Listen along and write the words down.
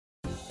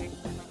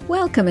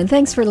Welcome and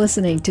thanks for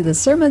listening to the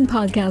Sermon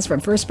Podcast from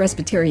First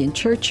Presbyterian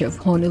Church of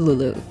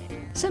Honolulu.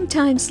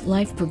 Sometimes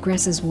life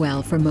progresses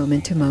well from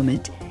moment to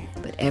moment,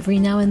 but every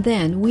now and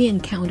then we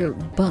encounter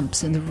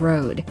bumps in the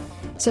road.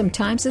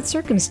 Sometimes it's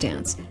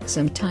circumstance,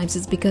 sometimes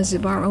it's because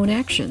of our own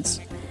actions.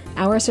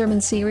 Our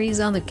sermon series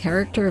on the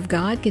character of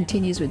God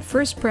continues with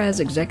First Pres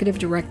Executive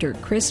Director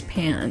Chris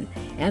Pan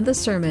and the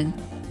sermon,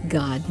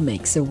 God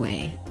Makes a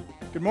Way.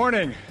 Good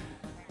morning.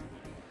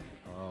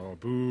 Oh,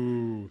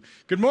 boo.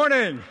 Good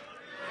morning.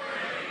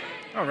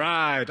 All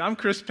right, I'm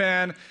Chris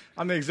Pan.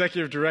 I'm the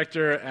Executive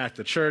Director at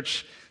the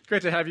church. It's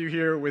great to have you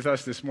here with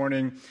us this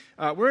morning.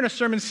 We're in a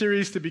sermon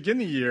series to begin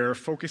the year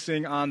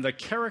focusing on the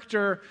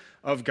character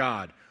of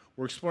God.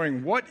 We're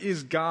exploring what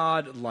is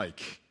God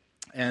like,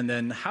 and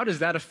then how does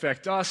that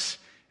affect us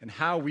and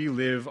how we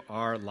live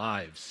our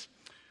lives.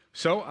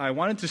 So I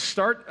wanted to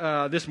start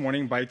this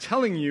morning by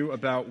telling you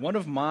about one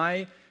of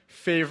my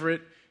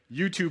favorite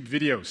YouTube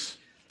videos.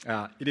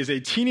 It is a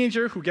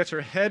teenager who gets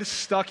her head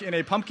stuck in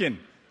a pumpkin.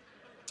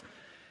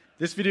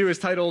 This video is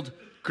titled,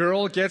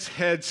 Girl Gets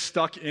Head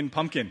Stuck in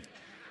Pumpkin.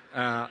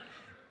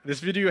 This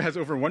video has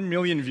over 1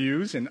 million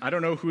views, and I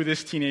don't know who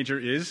this teenager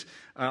is,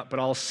 but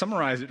I'll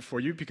summarize it for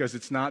you because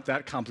it's not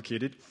that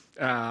complicated.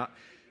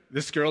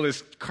 This girl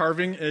is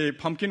carving a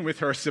pumpkin with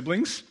her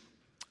siblings.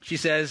 She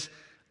says,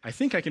 I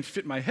think I can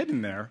fit my head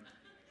in there.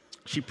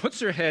 She puts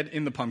her head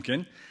in the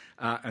pumpkin,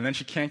 and then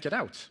she can't get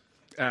out.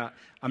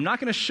 I'm not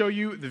going to show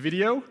you the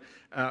video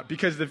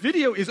because the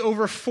video is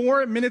over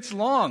 4 minutes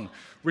long,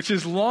 which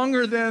is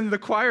longer than the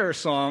choir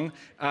song,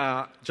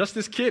 Just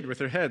This Kid with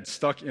Her Head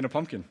Stuck in a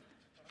Pumpkin.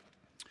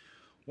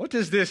 What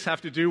does this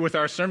have to do with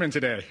our sermon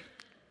today?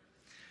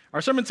 Our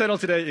sermon title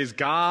today is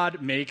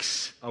God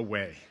Makes a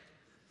Way.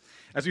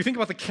 As we think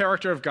about the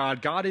character of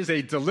God, God is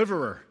a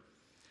deliverer.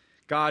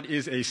 God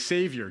is a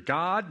savior.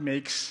 God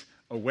makes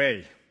a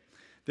way.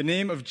 The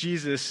name of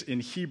Jesus in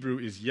Hebrew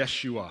is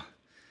Yeshua.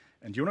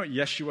 And do you know what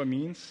Yeshua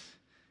means?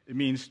 It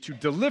means to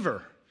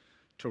deliver,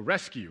 to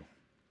rescue.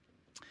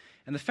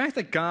 And the fact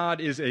that God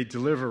is a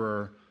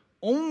deliverer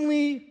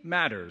only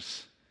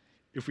matters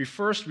if we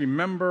first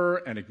remember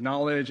and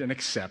acknowledge and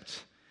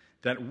accept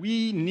that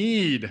we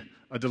need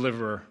a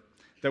deliverer,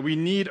 that we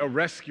need a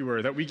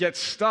rescuer, that we get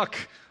stuck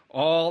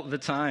all the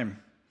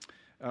time.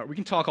 We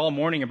can talk all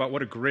morning about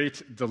what a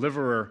great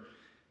deliverer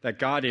that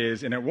God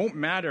is, and it won't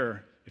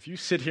matter if you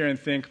sit here and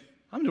think,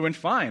 I'm doing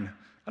fine.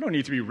 I don't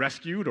need to be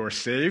rescued or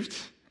saved.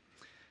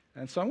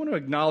 And so I want to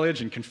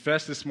acknowledge and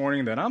confess this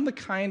morning that I'm the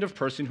kind of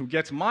person who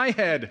gets my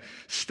head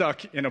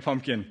stuck in a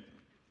pumpkin.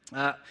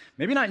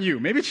 Maybe not you.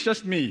 Maybe it's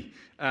just me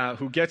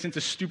who gets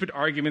into stupid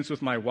arguments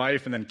with my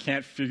wife and then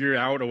can't figure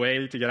out a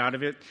way to get out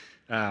of it.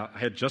 I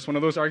had just one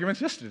of those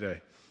arguments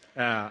yesterday.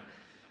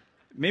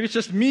 Maybe it's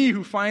just me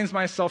who finds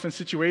myself in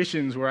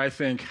situations where I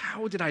think,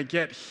 how did I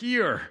get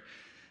here?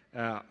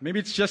 Maybe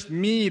it's just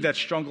me that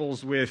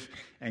struggles with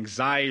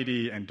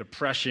anxiety and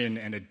depression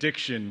and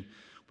addiction,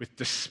 with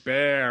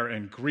despair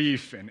and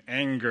grief and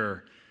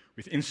anger,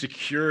 with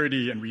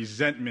insecurity and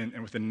resentment,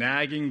 and with the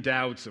nagging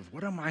doubts of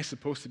what am I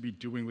supposed to be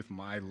doing with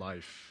my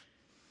life?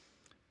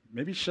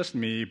 Maybe it's just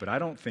me, but I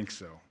don't think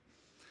so.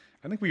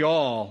 I think we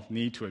all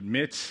need to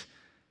admit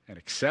and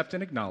accept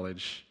and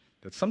acknowledge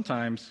that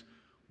sometimes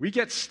we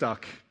get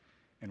stuck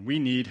and we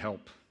need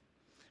help.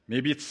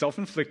 Maybe it's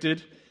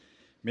self-inflicted,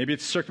 maybe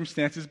it's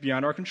circumstances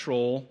beyond our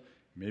control,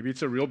 maybe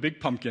it's a real big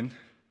pumpkin,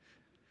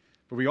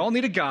 but we all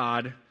need a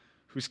God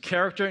whose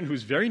character and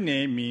whose very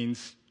name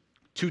means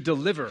to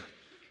deliver,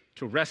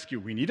 to rescue.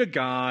 We need a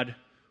God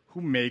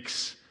who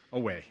makes a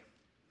way.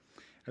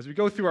 As we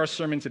go through our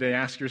sermon today,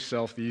 ask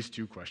yourself these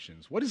two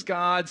questions. What is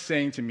God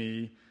saying to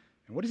me,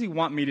 and what does he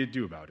want me to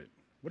do about it?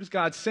 What is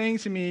God saying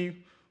to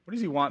me? What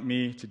does he want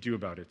me to do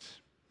about it?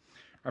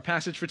 Our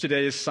passage for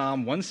today is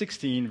Psalm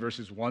 116,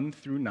 verses 1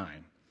 through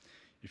 9.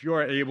 If you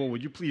are able,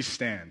 would you please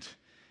stand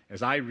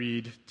as I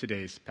read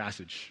today's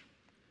passage?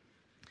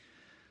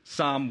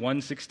 Psalm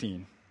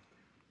 116.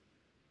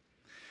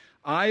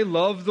 I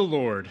love the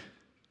Lord,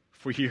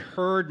 for he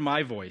heard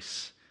my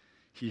voice.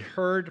 He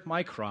heard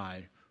my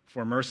cry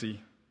for mercy.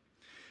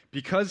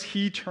 Because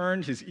he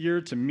turned his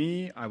ear to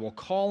me, I will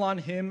call on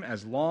him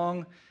as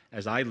long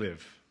as I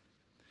live.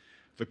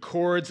 The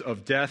cords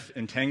of death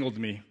entangled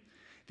me.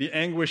 The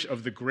anguish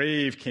of the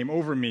grave came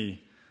over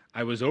me.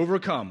 I was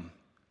overcome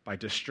by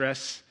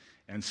distress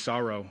and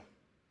sorrow.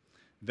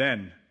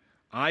 Then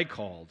I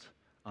called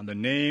on the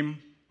name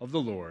of the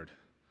Lord.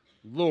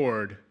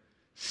 Lord,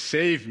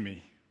 save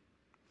me.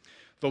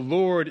 The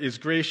Lord is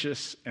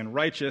gracious and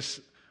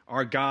righteous.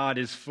 Our God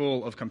is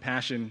full of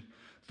compassion.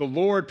 The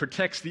Lord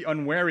protects the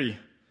unwary.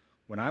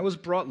 When I was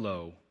brought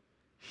low,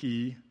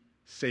 he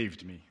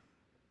saved me.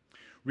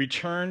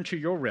 Return to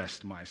your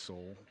rest, my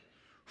soul,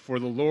 for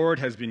the Lord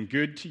has been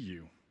good to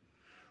you.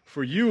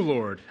 For you,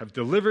 Lord, have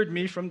delivered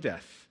me from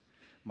death,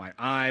 my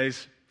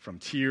eyes from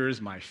tears,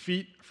 my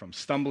feet from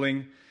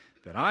stumbling,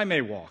 that I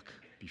may walk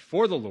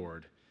before the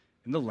Lord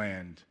in the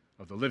land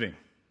of the living.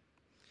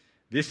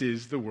 This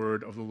is the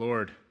word of the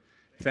Lord.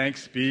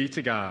 Thanks be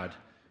to God.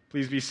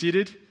 Please be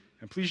seated,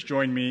 and please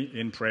join me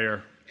in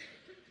prayer.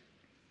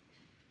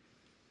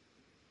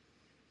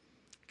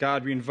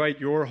 God, we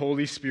invite your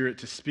Holy Spirit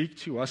to speak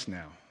to us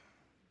now.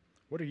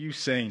 What are you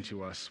saying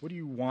to us? What do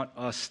you want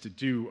us to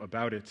do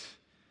about it?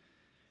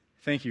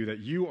 Thank you that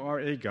you are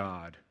a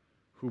God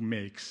who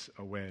makes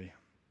a way.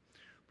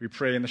 We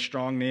pray in the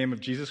strong name of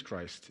Jesus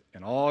Christ,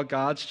 and all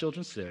God's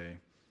children say,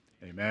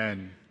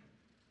 amen.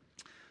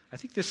 I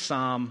think this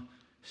psalm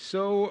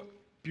so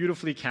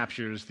beautifully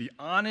captures the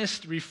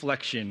honest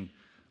reflection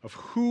of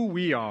who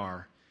we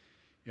are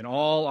in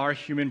all our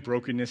human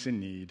brokenness and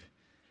need,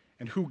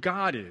 and who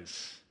God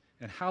is,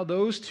 and how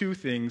those two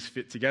things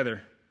fit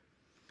together.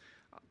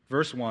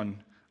 Verse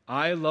 1,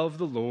 I love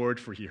the Lord,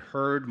 for he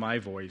heard my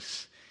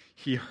voice.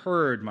 He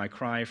heard my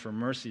cry for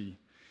mercy.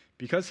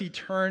 Because he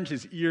turned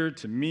his ear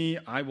to me,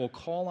 I will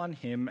call on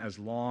him as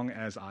long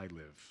as I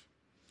live.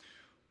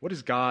 What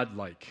is God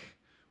like?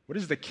 What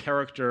is the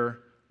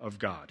character of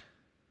God?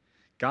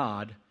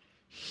 God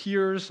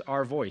hears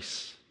our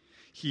voice.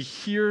 He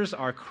hears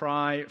our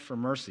cry for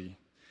mercy.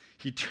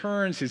 He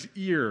turns his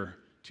ear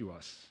to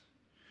us.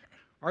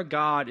 Our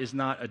God is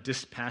not a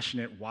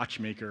dispassionate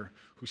watchmaker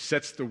who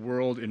sets the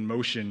world in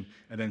motion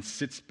and then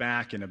sits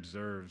back and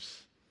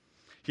observes.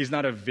 He's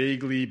not a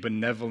vaguely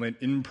benevolent,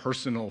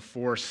 impersonal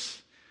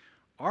force.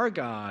 Our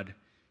God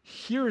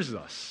hears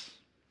us.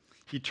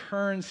 He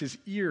turns his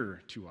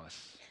ear to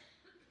us.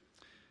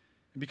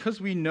 And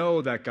because we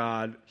know that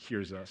God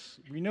hears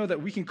us, we know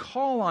that we can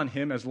call on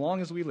him as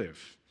long as we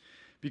live.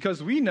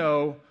 Because we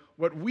know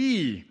what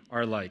we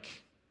are like.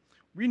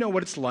 We know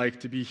what it's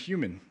like to be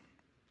human.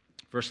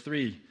 Verse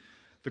 3,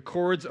 the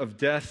cords of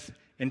death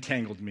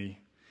entangled me.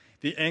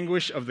 The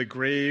anguish of the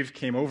grave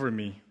came over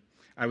me.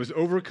 I was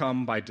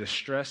overcome by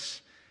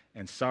distress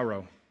and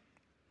sorrow.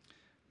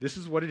 This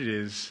is what it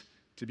is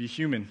to be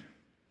human.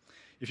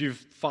 If you've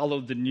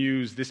followed the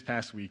news this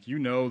past week, you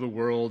know the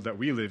world that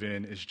we live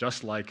in is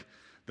just like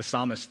the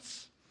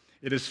psalmists.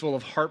 It is full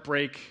of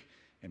heartbreak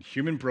and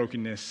human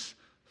brokenness,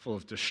 full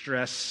of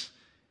distress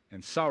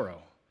and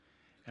sorrow.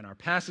 And our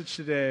passage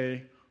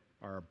today,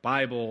 our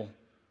Bible,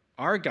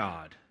 our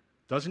God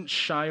doesn't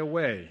shy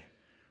away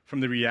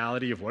from the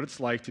reality of what it's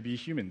like to be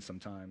human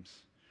sometimes,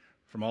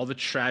 from all the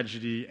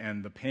tragedy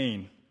and the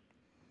pain.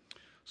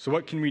 So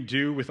what can we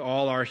do with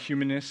all our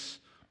humanness,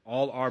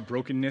 all our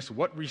brokenness?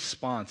 What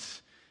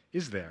response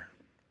is there?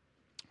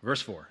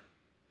 Verse 4,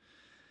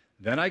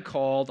 then I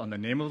called on the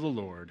name of the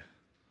Lord.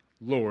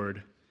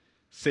 Lord,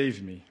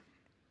 save me.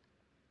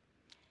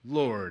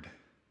 Lord,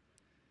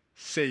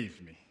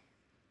 save me.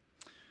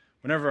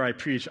 Whenever I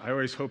preach, I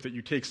always hope that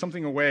you take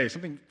something away,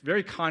 something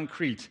very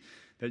concrete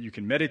that you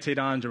can meditate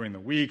on during the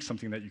week,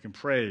 something that you can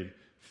pray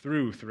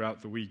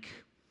throughout the week.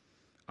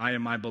 I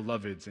am my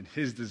beloved's, and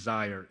his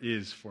desire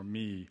is for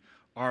me,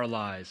 our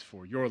lives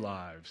for your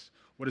lives.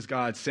 What is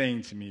God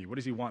saying to me? What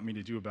does he want me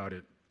to do about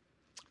it?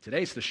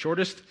 Today, it's the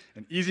shortest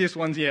and easiest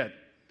ones yet.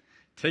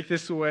 Take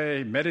this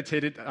away,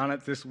 meditate on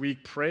it this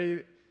week,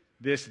 pray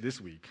this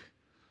week.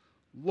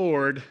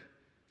 Lord,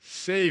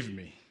 save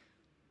me.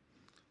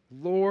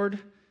 Lord,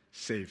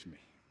 save me.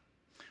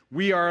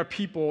 We are a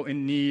people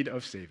in need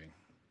of saving.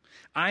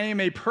 I am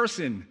a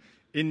person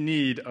in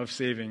need of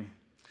saving.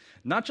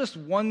 Not just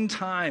one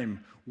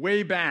time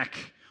way back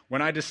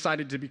when I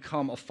decided to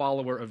become a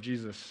follower of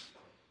Jesus.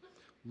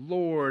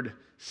 Lord,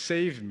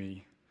 save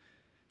me.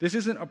 This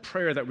isn't a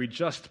prayer that we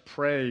just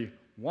pray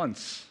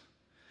once.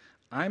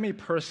 I'm a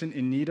person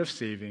in need of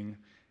saving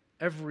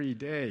every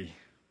day.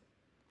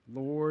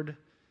 Lord,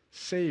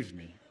 save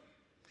me.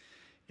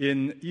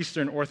 In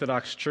Eastern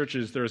Orthodox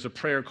churches, there is a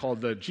prayer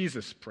called the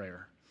Jesus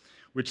Prayer,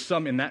 which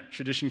some in that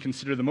tradition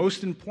consider the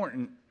most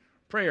important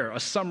prayer, a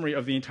summary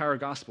of the entire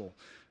gospel.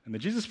 And the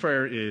Jesus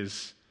Prayer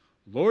is,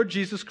 Lord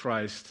Jesus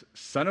Christ,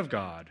 Son of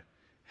God,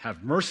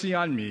 have mercy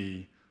on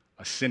me,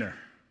 a sinner.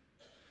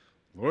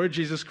 Lord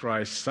Jesus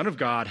Christ, Son of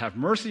God, have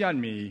mercy on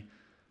me,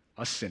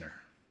 a sinner.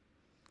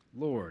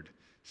 Lord,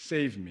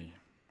 save me.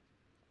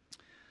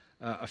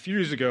 A few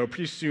years ago,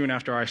 pretty soon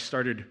after I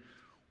started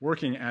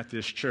working at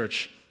this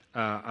church,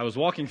 I was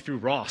walking through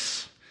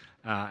Ross.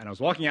 And I was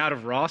walking out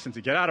of Ross, and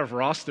to get out of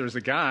Ross, there's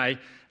a guy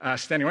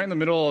standing right in the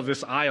middle of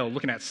this aisle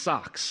looking at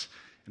socks.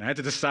 And I had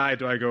to decide,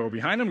 do I go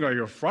behind him, do I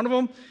go in front of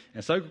him?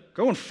 And so I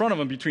go in front of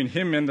him between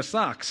him and the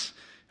socks.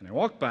 And I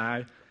walk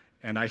by,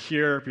 and I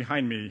hear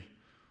behind me,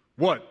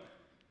 what?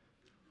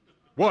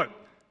 What?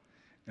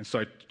 And so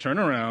I turn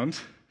around,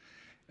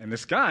 and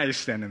this guy is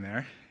standing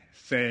there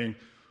saying,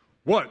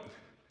 what?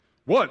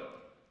 What?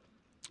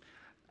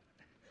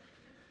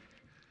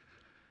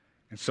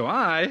 And so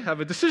I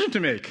have a decision to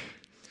make.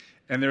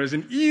 And there is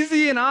an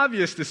easy and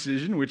obvious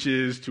decision, which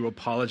is to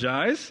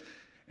apologize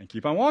and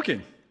keep on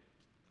walking.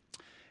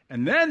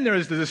 And then there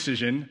is the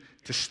decision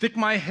to stick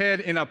my head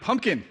in a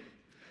pumpkin.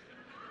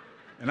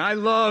 And I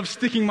love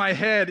sticking my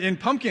head in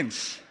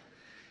pumpkins.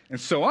 And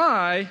so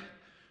I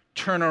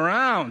turn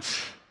around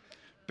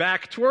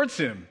back towards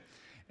him.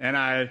 And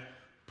I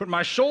put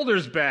my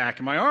shoulders back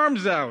and my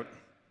arms out.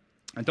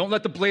 And don't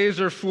let the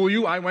blazer fool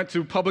you. I went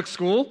to public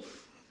school.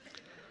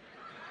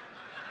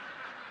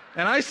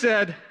 And I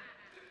said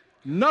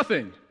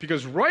nothing,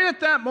 because right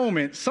at that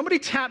moment, somebody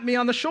tapped me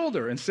on the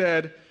shoulder and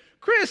said,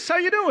 Chris, how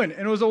you doing?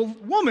 And it was a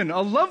woman,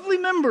 a lovely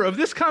member of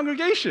this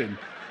congregation.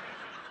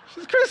 She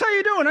says, Chris, how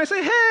you doing? I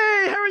say,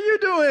 hey, how are you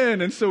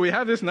doing? And so we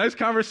have this nice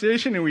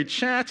conversation and we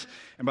chat.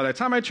 And by the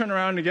time I turn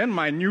around again,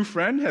 my new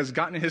friend has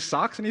gotten his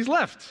socks and he's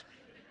left.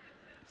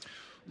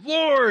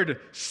 Lord,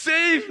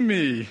 save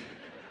me.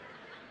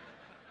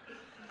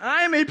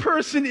 I am a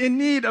person in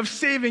need of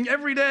saving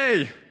every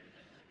day,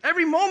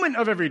 every moment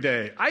of every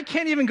day. I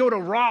can't even go to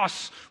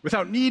Ross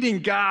without needing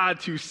God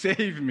to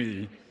save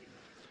me.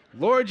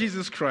 Lord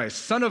Jesus Christ,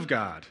 Son of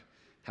God,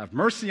 have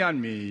mercy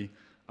on me,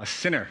 a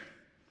sinner.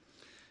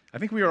 I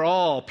think we are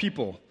all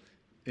people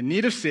in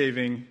need of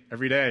saving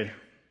every day.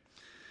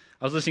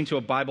 I was listening to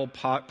a Bible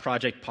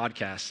Project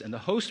podcast, and the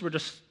hosts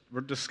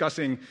were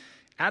discussing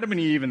Adam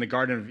and Eve in the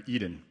Garden of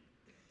Eden,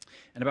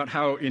 and about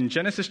how in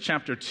Genesis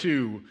chapter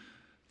 2,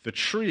 the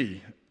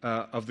tree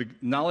of the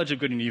knowledge of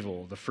good and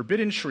evil, the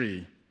forbidden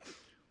tree,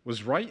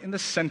 was right in the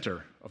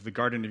center of the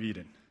Garden of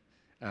Eden.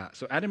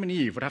 So Adam and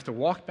Eve would have to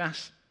walk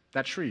past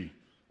that tree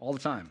all the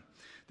time.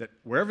 That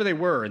wherever they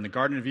were in the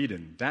Garden of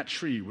Eden, that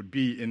tree would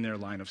be in their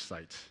line of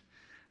sight.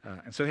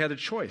 And so they had a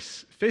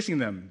choice, facing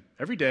them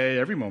every day,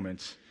 every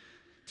moment,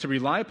 to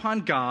rely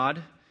upon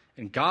God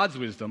and God's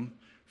wisdom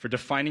for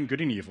defining good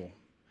and evil,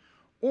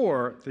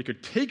 or they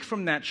could take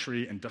from that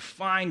tree and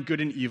define good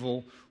and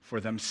evil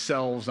for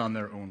themselves on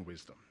their own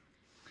wisdom.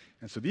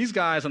 And so these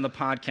guys on the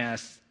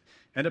podcast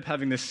end up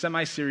having this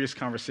semi-serious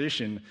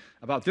conversation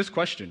about this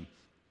question.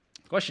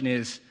 The question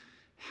is,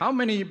 how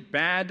many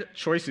bad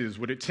choices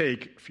would it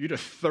take for you to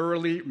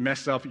thoroughly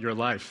mess up your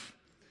life?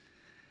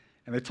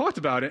 And they talked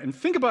about it, and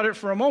think about it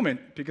for a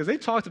moment, because they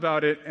talked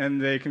about it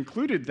and they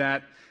concluded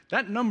that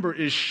that number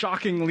is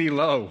shockingly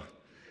low,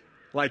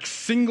 like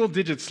single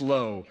digits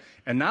low,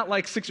 and not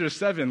like 6 or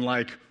 7,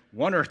 like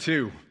 1 or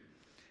 2.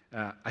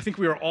 I think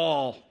we are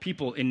all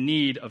people in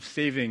need of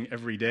saving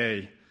every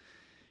day.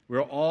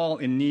 We're all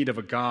in need of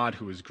a God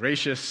who is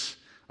gracious,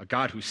 a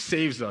God who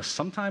saves us,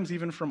 sometimes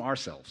even from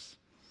ourselves.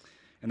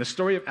 And the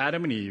story of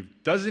Adam and Eve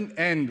doesn't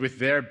end with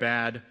their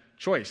bad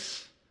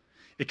choice.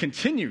 It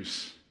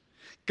continues.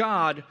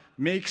 God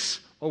makes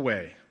a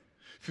way.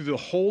 Through the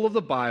whole of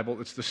the Bible,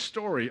 it's the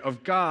story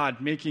of God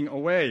making a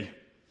way.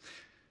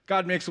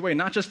 God makes a way,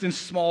 not just in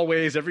small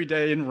ways every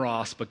day in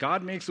Ross, but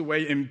God makes a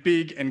way in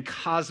big and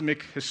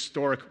cosmic,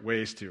 historic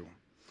ways too.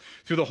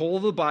 Through the whole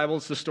of the Bible,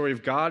 it's the story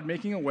of God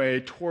making a way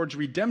towards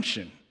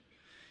redemption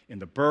in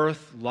the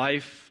birth,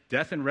 life,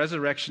 death, and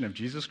resurrection of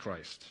Jesus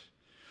Christ,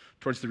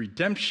 towards the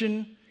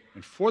redemption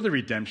and for the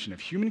redemption of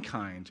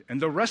humankind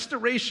and the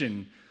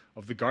restoration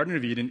of the Garden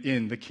of Eden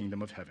in the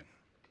kingdom of heaven.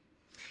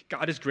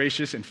 God is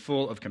gracious and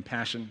full of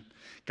compassion.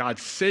 God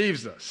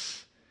saves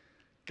us.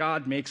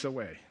 God makes a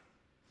way.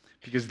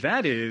 Because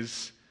that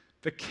is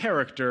the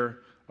character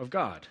of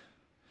God.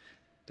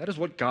 That is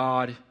what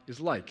God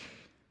is like.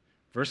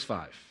 Verse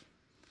 5.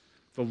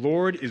 The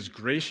Lord is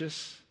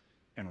gracious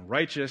and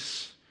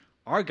righteous.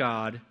 Our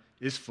God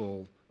is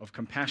full of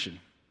compassion.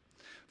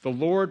 The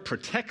Lord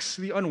protects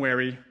the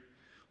unwary.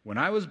 When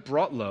I was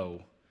brought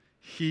low,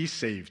 he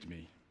saved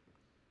me.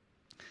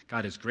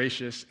 God is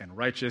gracious and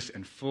righteous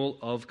and full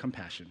of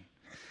compassion.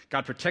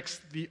 God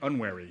protects the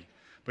unwary.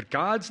 But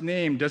God's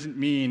name doesn't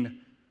mean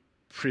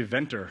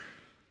preventer.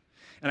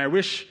 And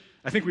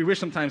I think we wish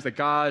sometimes that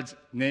God's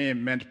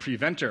name meant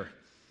preventer.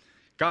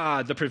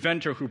 God, the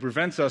preventer who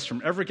prevents us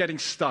from ever getting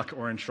stuck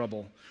or in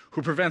trouble,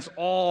 who prevents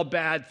all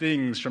bad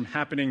things from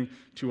happening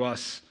to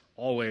us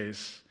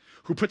always,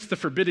 who puts the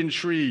forbidden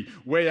tree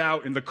way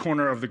out in the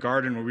corner of the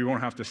garden where we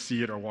won't have to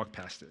see it or walk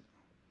past it.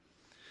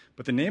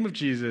 But the name of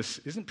Jesus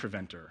isn't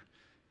preventer.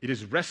 It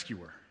is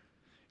rescuer.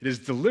 It is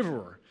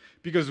deliverer,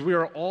 because we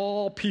are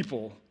all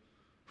people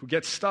who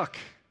get stuck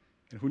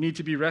and who need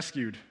to be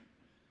rescued.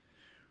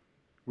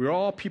 We're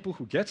all people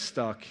who get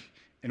stuck,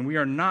 and we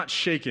are not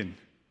shaken,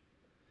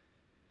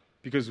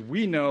 because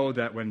we know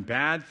that when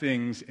bad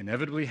things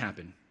inevitably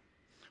happen,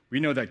 we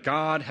know that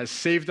God has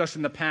saved us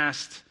in the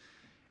past,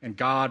 and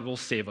God will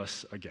save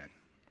us again.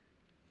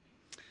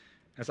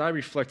 As I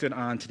reflected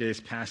on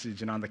today's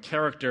passage and on the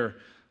character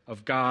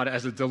of God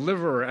as a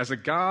deliverer, as a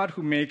God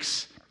who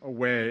makes a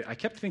way, I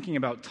kept thinking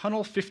about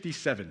Tunnel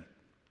 57.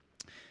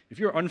 If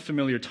you're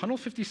unfamiliar, Tunnel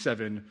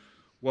 57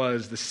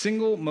 was the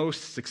single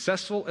most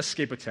successful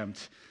escape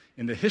attempt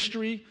in the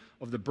history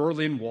of the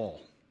Berlin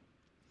Wall.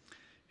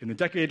 In the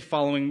decade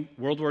following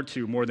World War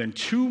II, more than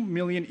 2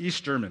 million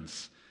East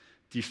Germans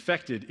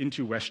defected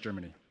into West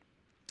Germany.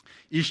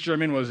 East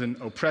Germany was an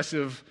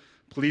oppressive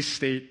police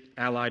state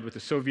allied with the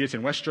Soviets,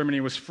 and West Germany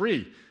was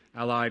free,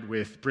 allied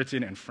with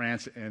Britain and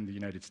France and the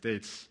United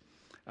States.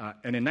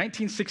 And in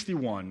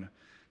 1961,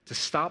 to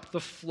stop the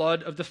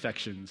flood of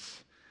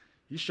defections,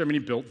 East Germany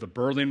built the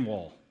Berlin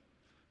Wall,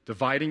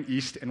 dividing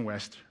East and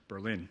West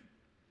Berlin.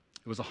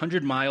 It was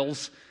 100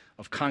 miles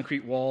of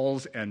concrete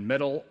walls and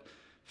metal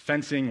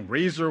fencing,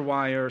 razor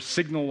wire,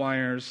 signal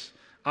wires,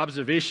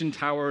 observation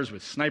towers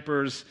with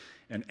snipers,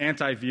 and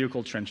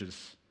anti-vehicle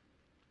trenches.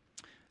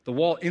 The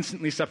wall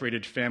instantly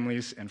separated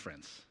families and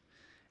friends.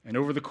 And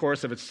over the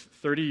course of its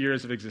 30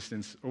 years of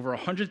existence, over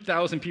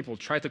 100,000 people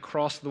tried to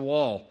cross the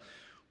wall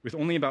with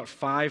only about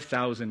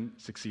 5,000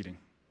 succeeding.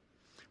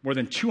 More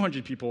than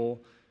 200 people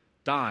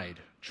died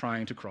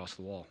trying to cross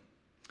the wall.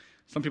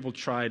 Some people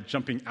tried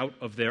jumping out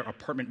of their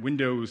apartment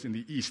windows in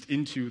the east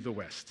into the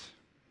west.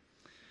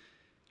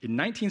 In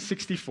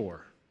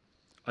 1964,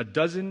 a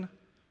dozen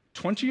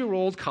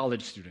 20-year-old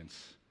college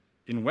students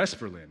in West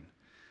Berlin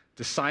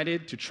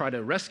decided to try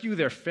to rescue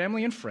their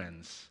family and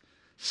friends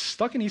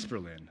stuck in East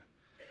Berlin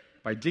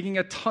by digging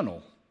a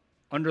tunnel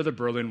under the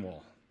Berlin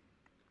Wall.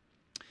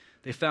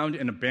 They found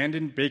an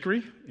abandoned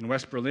bakery in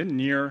West Berlin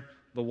near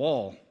the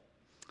wall.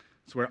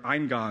 It's where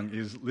Eingang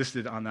is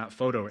listed on that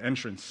photo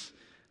entrance.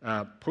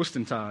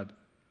 Postentad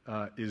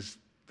is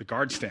the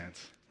guard stand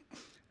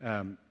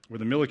where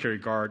the military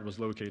guard was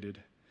located.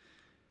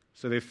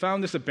 So they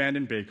found this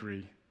abandoned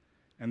bakery,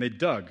 and they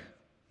dug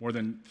more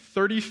than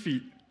 30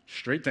 feet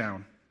straight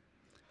down,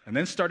 and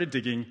then started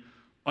digging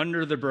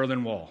under the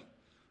Berlin Wall,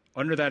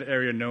 under that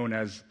area known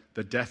as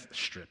the Death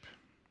Strip.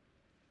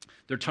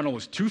 Their tunnel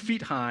was 2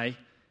 feet high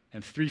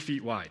and 3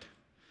 feet wide,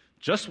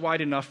 just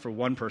wide enough for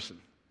one person.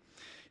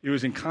 It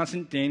was in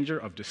constant danger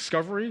of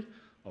discovery,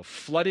 of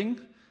flooding,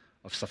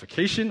 of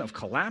suffocation, of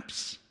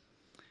collapse.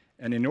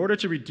 And in order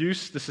to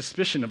reduce the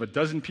suspicion of a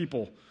dozen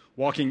people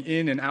walking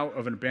in and out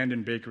of an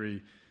abandoned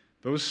bakery,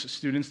 those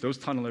students, those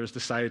tunnelers,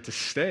 decided to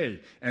stay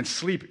and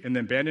sleep in the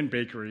abandoned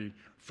bakery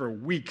for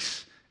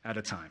weeks at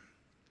a time.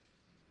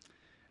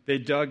 They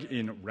dug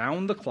in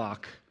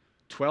round-the-clock,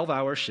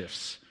 12-hour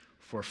shifts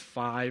for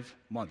 5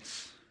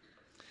 months.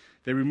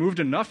 They removed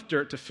enough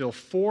dirt to fill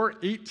 4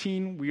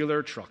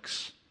 18-wheeler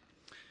trucks.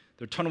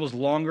 Their tunnel was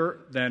longer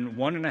than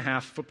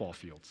 1.5 football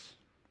fields.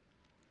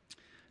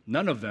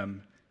 None of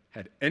them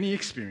had any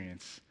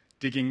experience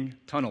digging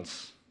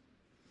tunnels.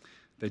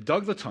 They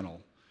dug the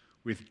tunnel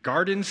with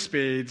garden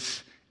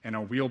spades and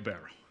a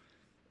wheelbarrow.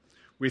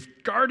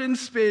 With garden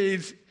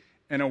spades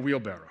and a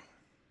wheelbarrow.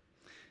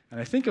 And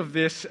I think of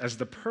this as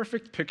the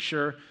perfect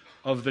picture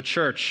of the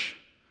church.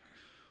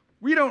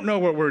 We don't know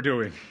what we're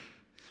doing,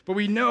 but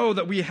we know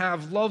that we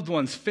have loved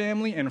ones,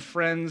 family, and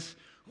friends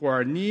who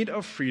are in need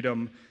of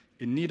freedom,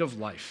 in need of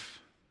life.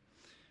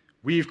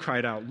 We've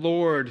cried out,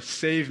 "Lord,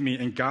 save me,"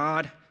 and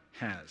God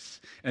has.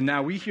 And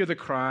now we hear the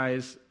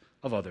cries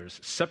of others,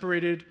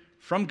 separated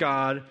from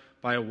God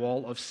by a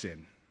wall of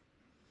sin.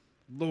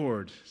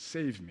 "Lord,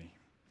 save me."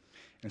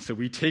 And so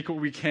we take what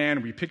we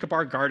can, we pick up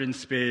our garden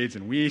spades,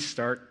 and we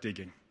start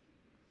digging.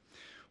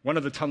 One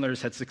of the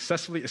tunnelers had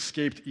successfully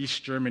escaped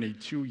East Germany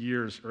 2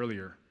 years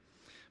earlier,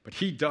 but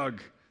he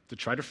dug to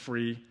try to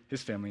free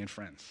his family and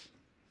friends.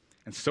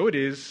 And so it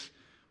is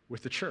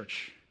with the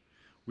church.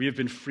 We have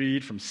been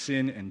freed from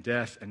sin and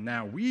death, and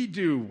now we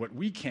do what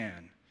we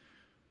can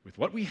with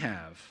what we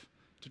have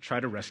to try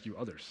to rescue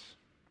others.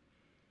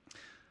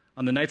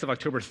 On the nights of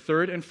October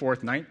 3rd and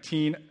 4th,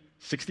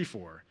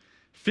 1964,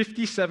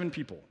 57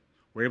 people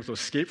were able to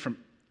escape from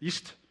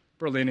East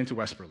Berlin into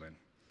West Berlin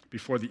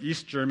before the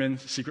East German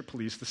secret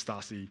police, the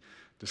Stasi,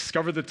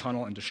 discovered the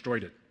tunnel and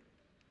destroyed it.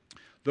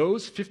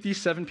 Those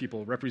 57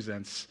 people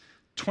represents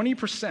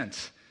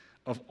 20%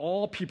 of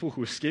all people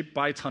who escaped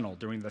by tunnel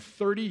during the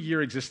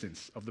 30-year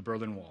existence of the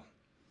Berlin Wall.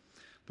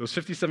 Those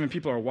 57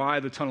 people are why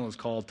the tunnel is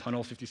called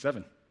Tunnel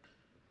 57.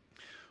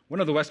 One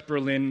of the West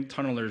Berlin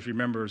tunnelers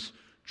remembers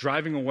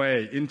driving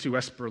away into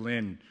West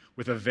Berlin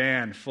with a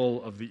van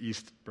full of the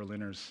East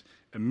Berliners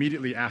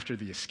immediately after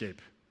the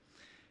escape.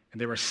 And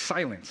they were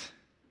silent.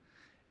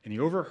 And he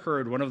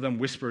overheard one of them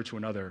whisper to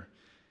another,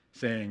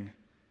 saying,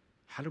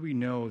 "How do we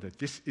know that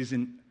this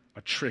isn't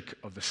a trick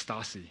of the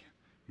Stasi?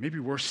 Maybe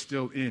we're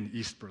still in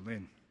East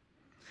Berlin."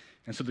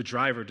 And so the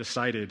driver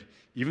decided,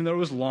 even though it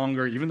was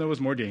longer, even though it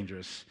was more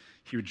dangerous,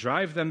 he would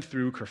drive them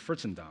through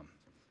Kurfürstendamm,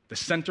 the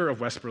center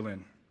of West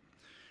Berlin.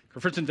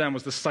 Kurfürstendamm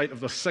was the site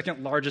of the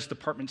second largest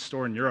department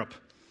store in Europe,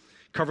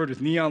 covered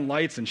with neon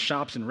lights and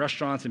shops and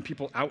restaurants and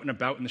people out and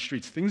about in the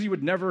streets, things you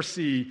would never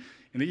see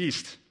in the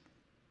East.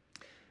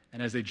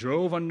 And as they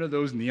drove under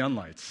those neon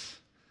lights,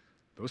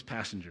 those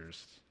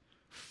passengers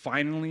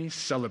finally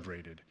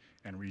celebrated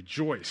and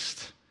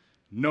rejoiced,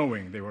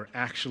 knowing they were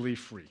actually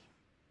free.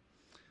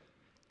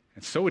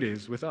 And so it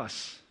is with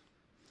us.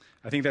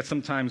 I think that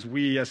sometimes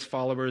we, as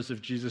followers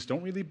of Jesus,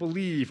 don't really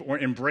believe or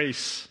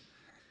embrace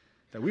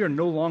that we are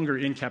no longer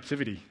in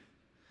captivity,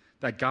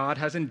 that God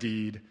has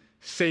indeed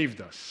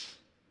saved us,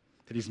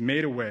 that He's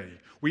made a way.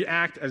 We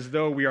act as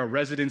though we are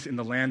residents in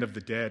the land of the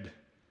dead,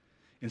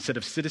 instead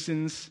of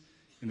citizens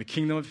in the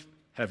kingdom of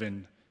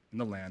heaven, in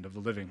the land of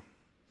the living.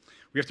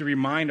 We have to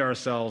remind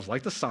ourselves,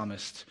 like the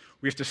psalmist,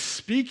 we have to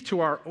speak to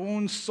our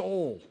own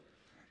soul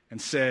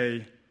and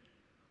say,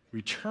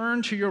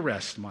 "Return to your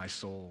rest, my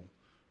soul,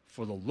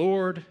 for the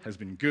Lord has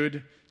been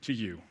good to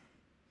you.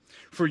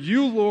 For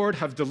you, Lord,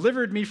 have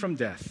delivered me from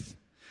death,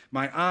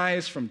 my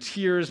eyes from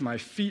tears, my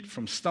feet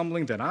from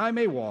stumbling, that I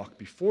may walk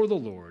before the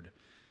Lord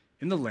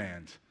in the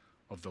land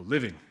of the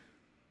living."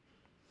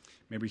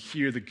 May we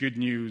hear the good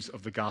news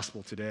of the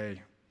gospel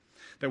today,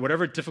 that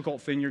whatever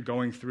difficult thing you're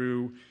going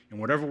through, in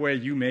whatever way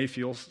you may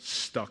feel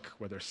stuck,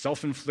 whether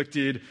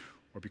self-inflicted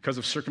or because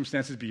of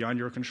circumstances beyond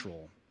your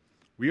control,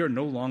 we are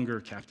no longer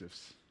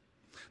captives.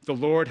 The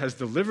Lord has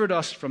delivered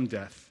us from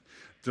death,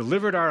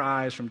 delivered our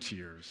eyes from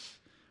tears,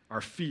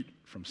 our feet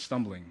from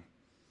stumbling.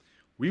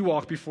 We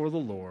walk before the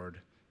Lord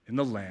in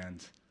the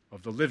land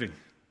of the living.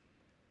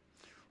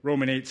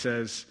 Romans 8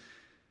 says,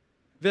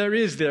 there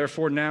is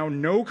therefore now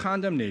no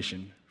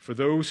condemnation for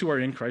those who are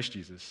in Christ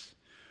Jesus.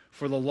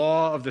 For the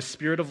law of the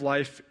Spirit of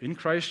life in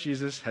Christ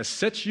Jesus has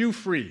set you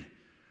free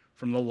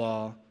from the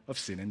law of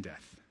sin and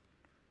death.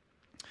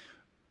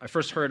 I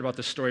first heard about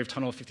the story of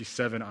Tunnel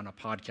 57 on a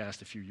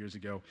podcast a few years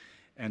ago,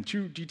 and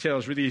two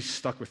details really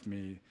stuck with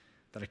me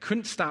that I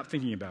couldn't stop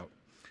thinking about.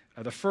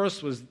 The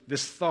first was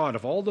this thought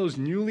of all those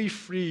newly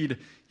freed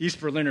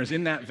East Berliners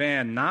in that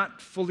van not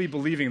fully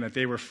believing that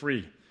they were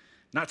free,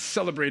 not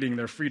celebrating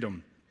their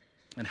freedom,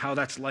 and how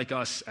that's like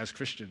us as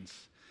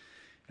Christians.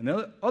 And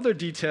the other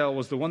detail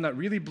was the one that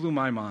really blew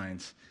my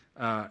mind,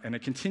 and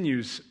it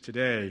continues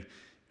today.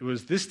 It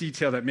was this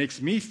detail that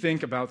makes me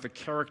think about the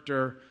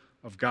character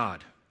of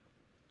God.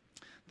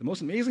 The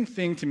most amazing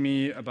thing to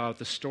me about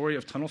the story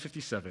of Tunnel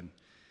 57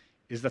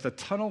 is that the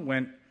tunnel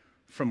went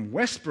from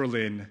West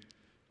Berlin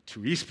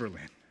to East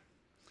Berlin.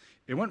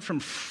 It went from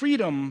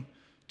freedom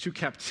to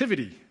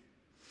captivity.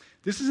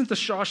 This isn't the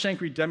Shawshank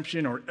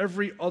Redemption or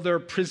every other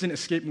prison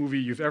escape movie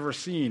you've ever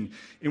seen,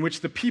 in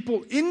which the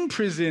people in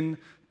prison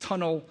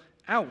tunnel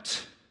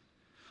out.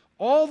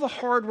 All the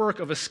hard work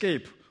of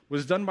escape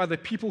was done by the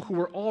people who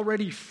were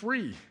already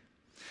free.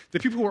 The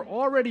people who were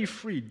already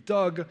free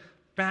dug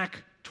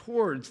back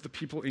towards the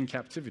people in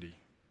captivity.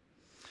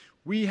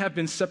 We have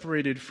been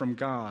separated from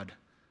God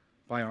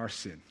by our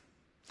sin.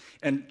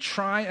 And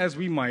try as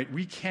we might,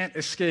 we can't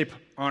escape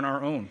on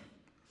our own.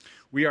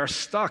 We are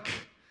stuck.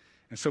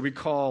 And so we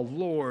call,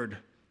 Lord,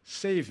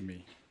 save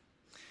me.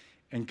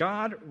 And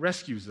God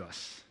rescues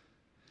us,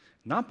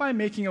 not by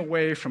making a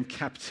way from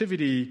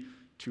captivity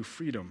to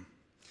freedom.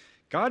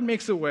 God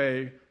makes a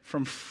way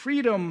from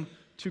freedom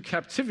to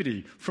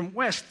captivity, from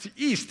west to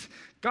east.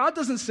 God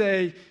doesn't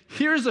say,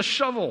 here's a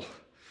shovel,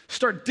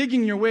 start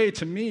digging your way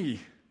to me.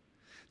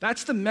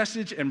 That's the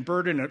message and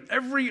burden of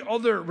every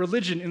other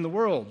religion in the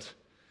world.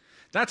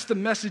 That's the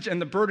message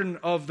and the burden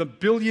of the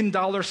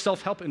billion-dollar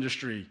self-help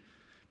industry.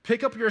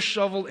 Pick up your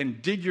shovel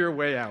and dig your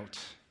way out.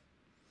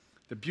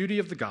 The beauty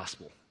of the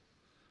gospel,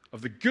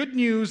 of the good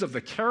news of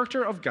the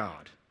character of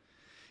God,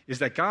 is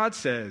that God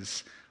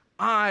says,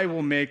 I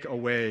will make a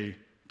way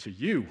to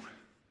you.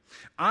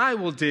 I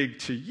will dig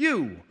to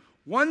you,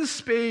 one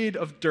spade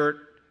of dirt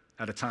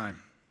at a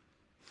time.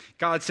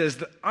 God says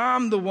that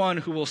I'm the one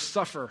who will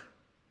suffer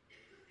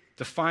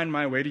to find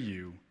my way to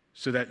you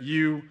so that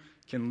you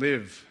can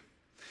live.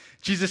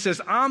 Jesus says,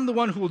 I'm the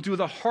one who will do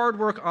the hard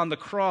work on the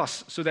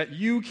cross so that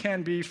you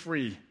can be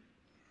free.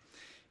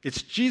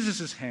 It's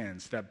Jesus'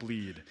 hands that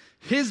bleed,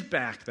 his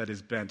back that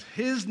is bent,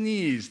 his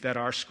knees that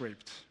are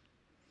scraped.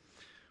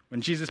 When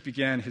Jesus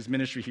began his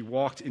ministry, he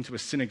walked into a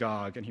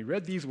synagogue and he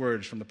read these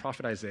words from the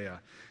prophet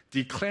Isaiah,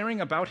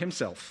 declaring about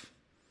himself,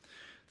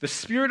 the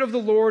Spirit of the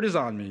Lord is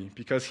on me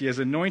because he has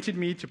anointed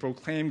me to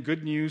proclaim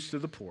good news to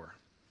the poor.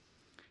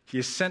 He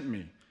has sent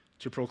me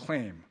to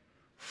proclaim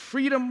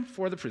freedom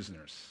for the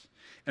prisoners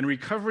and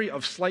recovery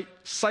of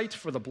sight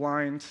for the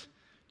blind,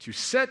 to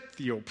set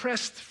the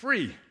oppressed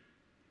free,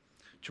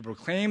 to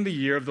proclaim the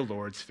year of the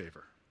Lord's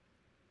favor.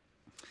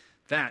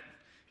 That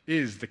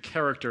is the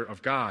character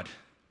of God.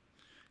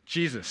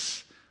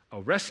 Jesus, a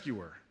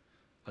rescuer,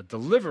 a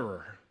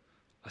deliverer,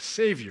 a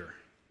savior.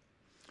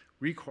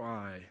 We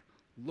cry,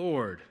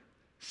 Lord,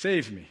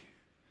 save me.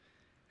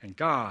 And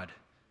God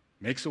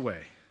makes a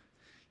way.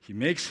 He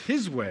makes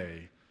his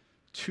way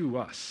to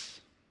us.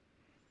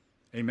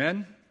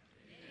 Amen?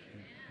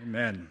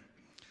 Amen.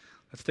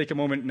 Let's take a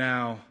moment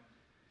now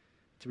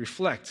to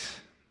reflect.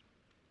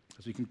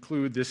 As we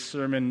conclude this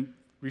sermon,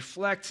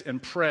 reflect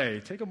and pray.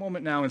 Take a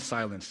moment now in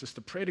silence just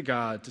to pray to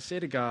God, to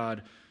say to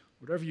God,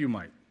 whatever you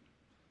might.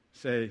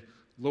 Say,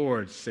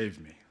 Lord,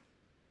 save me.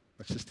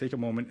 Let's just take a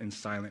moment in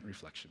silent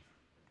reflection.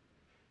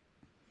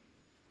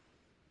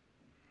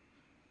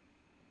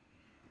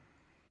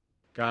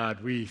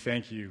 God, we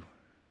thank you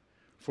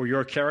for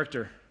your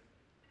character.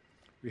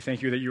 We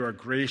thank you that you are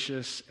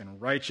gracious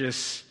and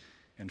righteous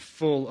and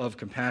full of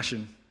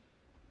compassion.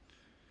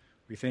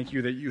 We thank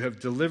you that you have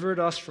delivered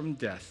us from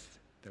death,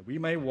 that we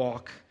may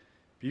walk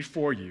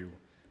before you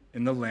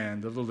in the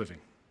land of the living.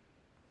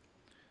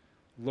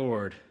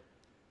 Lord,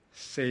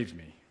 save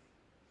me.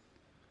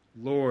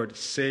 Lord,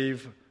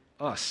 save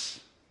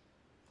us.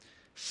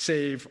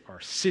 Save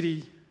our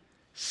city,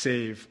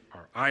 save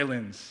our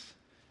islands,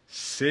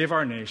 save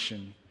our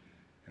nation,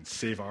 and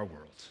save our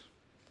world.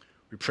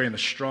 We pray in the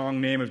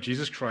strong name of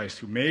Jesus Christ,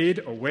 who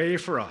made a way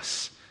for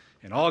us.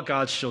 And all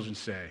God's children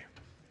say,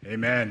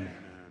 Amen.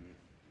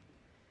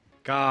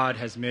 God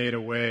has made a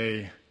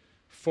way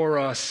for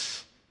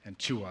us and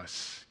to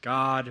us.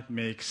 God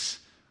makes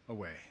a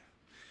way.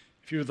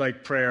 If you would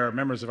like prayer,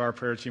 members of our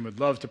prayer team would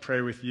love to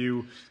pray with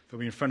you. They'll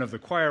be in front of the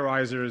choir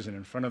risers and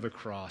in front of the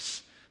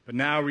cross. But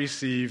now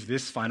receive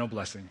this final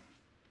blessing.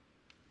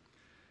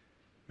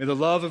 May the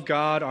love of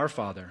God our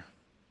Father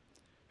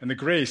and the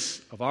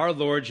grace of our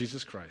Lord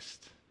Jesus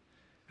Christ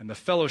and the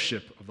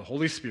fellowship of the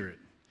Holy Spirit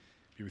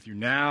be with you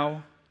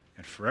now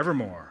and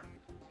forevermore.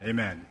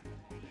 Amen.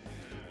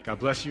 God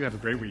bless you. Have a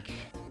great week.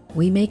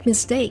 We make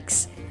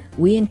mistakes.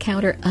 We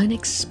encounter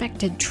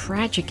unexpected,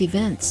 tragic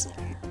events.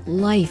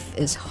 Life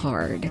is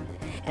hard.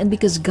 And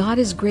because God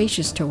is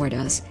gracious toward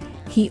us,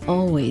 He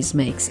always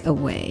makes a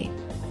way.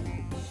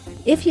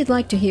 If you'd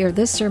like to hear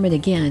this sermon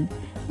again,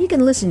 you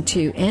can listen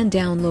to and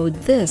download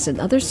this and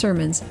other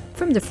sermons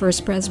from the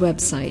First Pres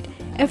website,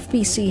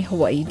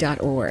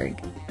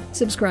 fbchawaii.org.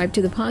 Subscribe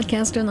to the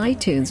podcast on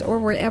iTunes or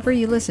wherever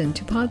you listen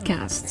to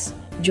podcasts.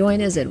 Join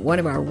us at one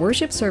of our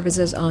worship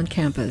services on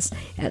campus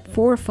at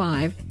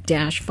 45-550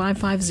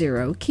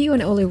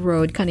 Kionaole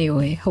Road,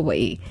 Kaneohe,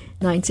 Hawaii,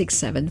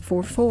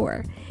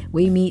 96744.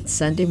 We meet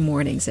Sunday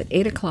mornings at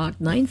 8 o'clock,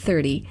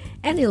 9:30,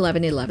 and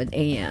 11:11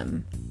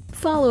 a.m.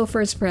 Follow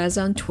First Pres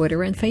on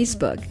Twitter and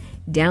Facebook.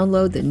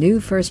 Download the new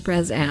First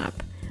Pres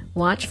app.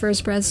 Watch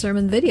First Pres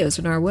sermon videos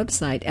on our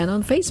website and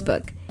on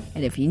Facebook.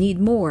 And if you need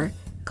more,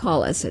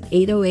 call us at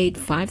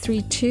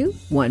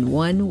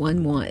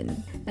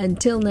 808-532-1111.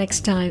 Until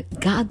next time,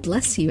 God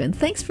bless you and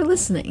thanks for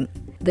listening.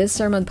 This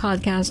sermon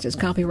podcast is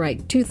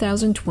copyright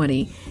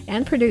 2020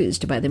 and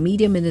produced by the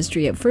Media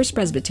Ministry of First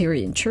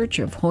Presbyterian Church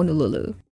of Honolulu.